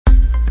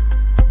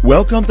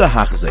Welcome to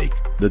Hachzik,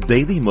 the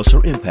Daily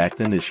Musar Impact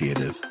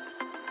Initiative.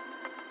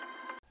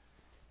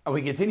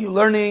 We continue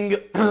learning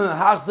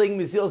Hachzik,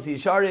 Mesilas,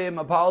 Yesharim.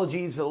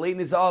 Apologies for the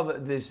lateness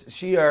of this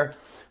shiur.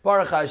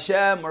 Baruch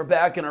Hashem, we're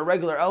back in our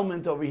regular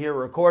element over here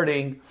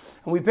recording.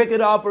 And we pick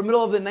it up, we're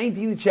middle of the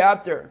 19th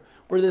chapter.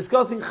 We're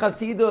discussing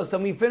Chasidus,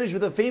 and we finish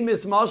with a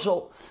famous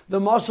mashal,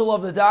 the mashal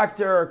of the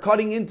doctor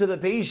cutting into the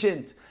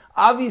patient.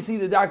 Obviously,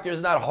 the doctor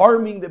is not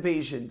harming the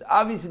patient.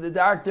 Obviously, the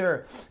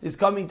doctor is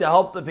coming to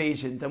help the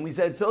patient. And we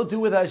said so too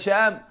with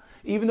Hashem,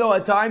 even though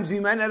at times we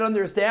might not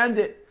understand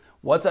it.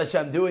 What's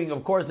Hashem doing?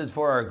 Of course, it's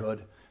for our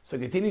good. So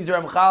continues the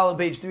Ramchal on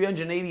page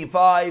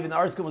 385 in the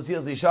article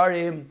Mesilas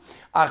Yesharim.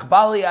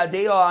 Achbali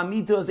adeo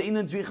amitos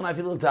einan tzrichen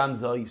afilu tam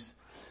zois.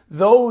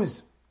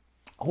 Those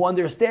who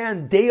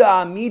understand dea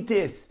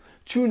amitis,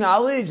 true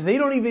knowledge, they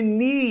don't even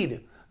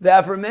need the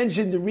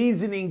aforementioned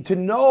reasoning to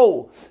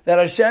know that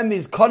Hashem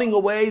is cutting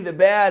away the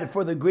bad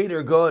for the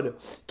greater good.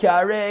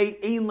 For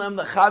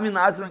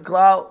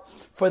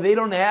they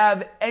don't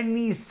have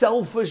any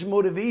selfish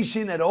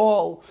motivation at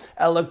all.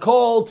 A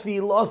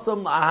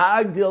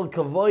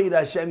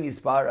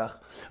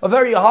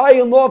very high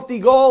and lofty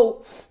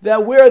goal,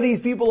 that where are these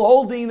people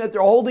holding, that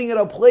they're holding at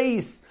a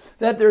place,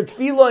 that their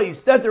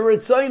tefillos, that their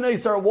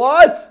ritzainos are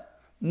what?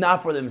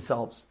 Not for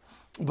themselves,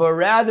 but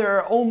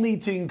rather only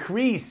to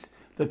increase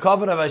the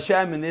kavod of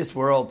Hashem in this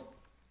world,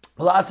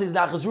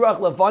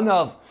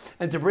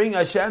 and to bring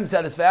Hashem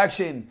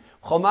satisfaction.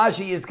 And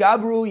any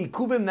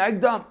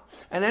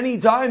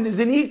time there's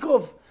an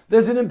ikuv,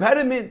 there's an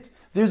impediment,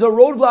 there's a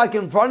roadblock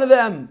in front of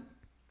them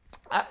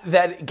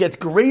that gets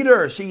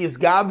greater, to the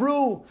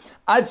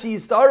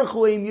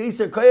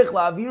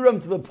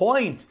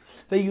point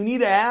that you need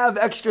to have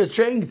extra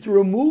strength to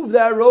remove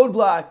that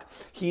roadblock.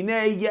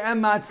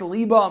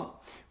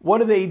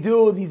 What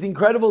do? These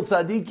incredible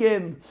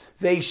tzaddikim,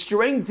 they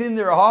strengthen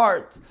their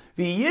heart,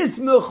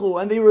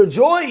 and they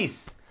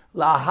rejoice in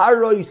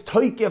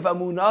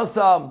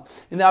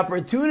the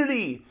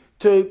opportunity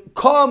to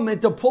come and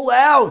to pull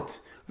out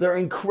their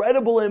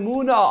incredible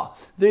emunah,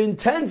 they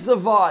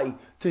intensify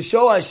to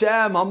show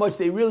Hashem how much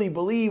they really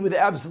believe with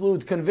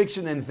absolute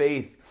conviction and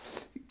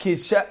faith.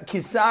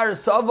 Kisar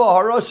Sava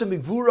Harashim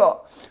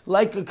Mikvura,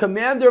 like a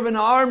commander of an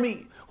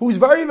army who's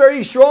very,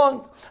 very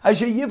strong,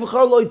 who's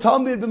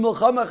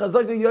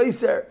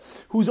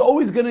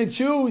always going to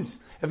choose,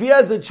 if he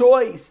has a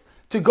choice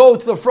to go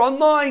to the front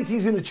lines,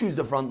 he's going to choose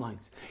the front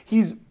lines.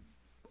 He's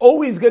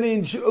always going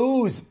to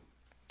choose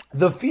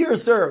the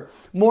fiercer,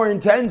 more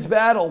intense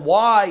battle.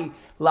 Why?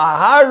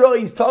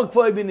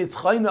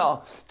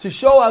 To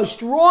show how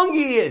strong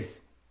he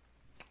is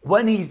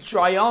when he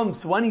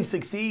triumphs, when he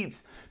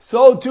succeeds.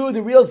 So too,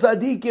 the real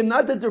tzaddikim,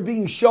 not that they're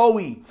being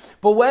showy,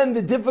 but when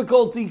the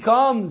difficulty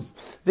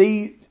comes,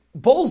 they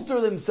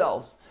bolster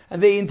themselves,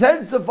 and they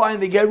intensify,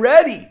 and they get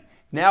ready.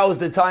 Now is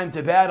the time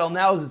to battle,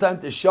 now is the time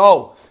to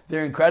show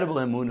their incredible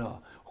emunah.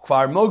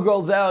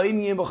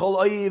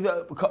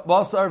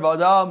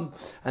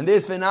 And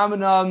this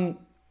phenomenon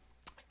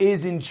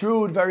is in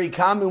truth very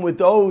common with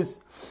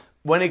those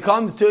when it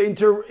comes to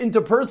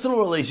interpersonal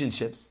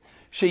relationships.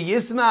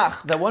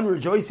 Sheyismach, that one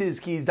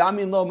rejoices,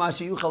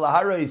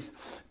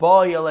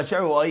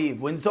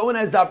 when someone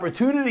has the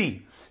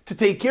opportunity to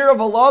take care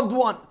of a loved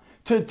one,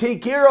 to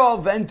take care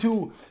of and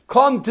to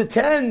come to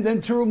tend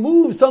and to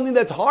remove something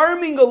that's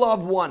harming a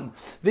loved one,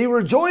 they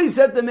rejoice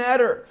at the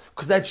matter,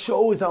 because that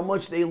shows how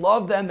much they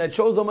love them, that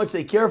shows how much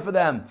they care for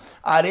them.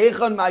 How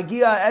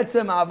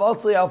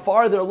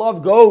far their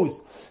love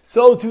goes.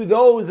 So to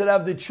those that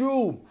have the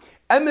true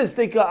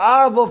emistika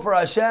ava for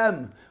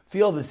Hashem,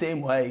 feel the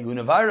same way.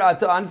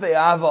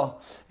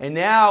 And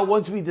now,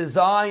 once we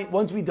defined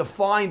what's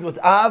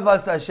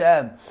Avas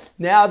Hashem,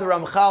 now the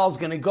Ramchal is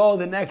going to go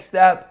the next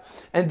step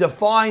and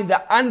define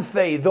the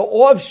anfei, the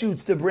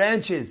offshoots, the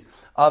branches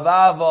of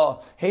Ava.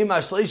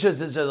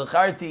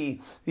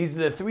 These are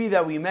the three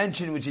that we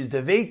mentioned, which is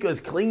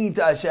Devekas, clinging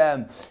to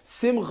Hashem,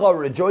 Simcha,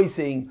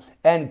 rejoicing,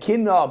 and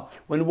Kinna,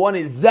 when one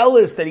is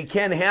zealous that he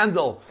can't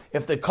handle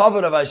if the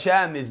kavod of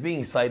Hashem is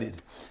being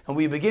cited. And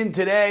we begin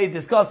today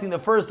discussing the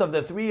first of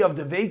the three of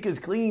Devekas,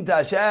 clinging to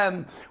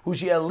Hashem,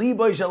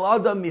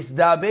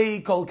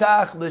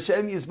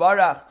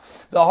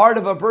 the heart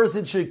of a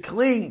person should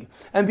cling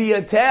and be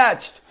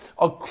attached,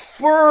 a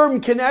firm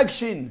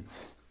connection,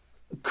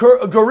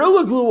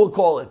 gorilla glue we'll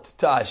call it,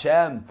 to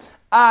Hashem.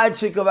 To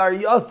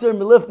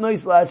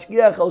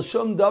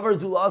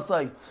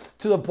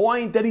the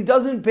point that he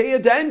doesn't pay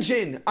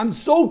attention. I'm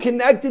so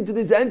connected to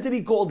this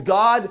entity called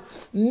God,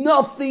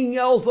 nothing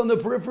else on the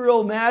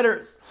peripheral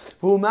matters.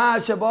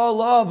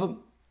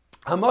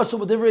 And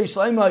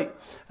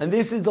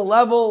this is the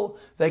level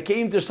that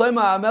came to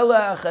Shlomo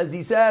HaMelech, as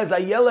he says,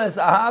 Ayeles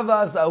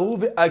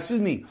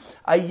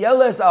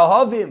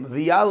ahavim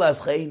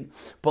v'yalas chein.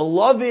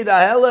 Beloved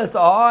aheles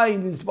ahai,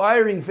 in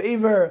inspiring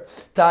favor.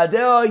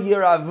 Ta'adeh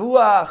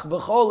yiravuach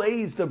b'chol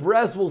eis, the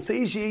breast will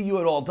satiate you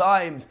at all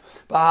times.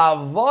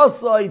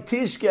 B'havasai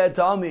tishke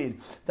tamid,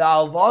 the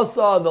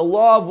alvasa, the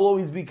love will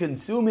always be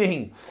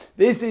consuming.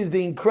 This is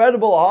the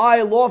incredible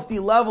high, lofty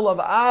level of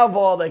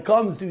ava that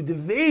comes to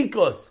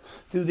dveikus,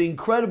 through the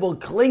incredible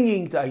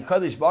clinging to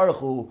HaKadosh Baruch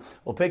Hu.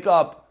 We'll pick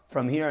up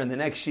from here in the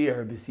next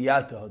year,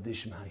 B'siyata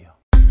Dishmaya.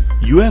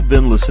 You have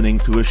been listening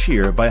to a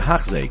shiur by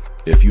Hachzeik.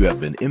 If you have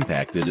been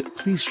impacted,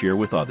 please share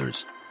with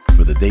others.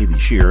 For the daily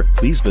shiur,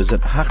 please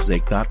visit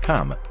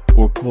Hachzeik.com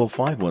or call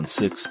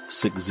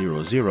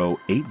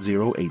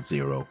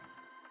 516-600-8080.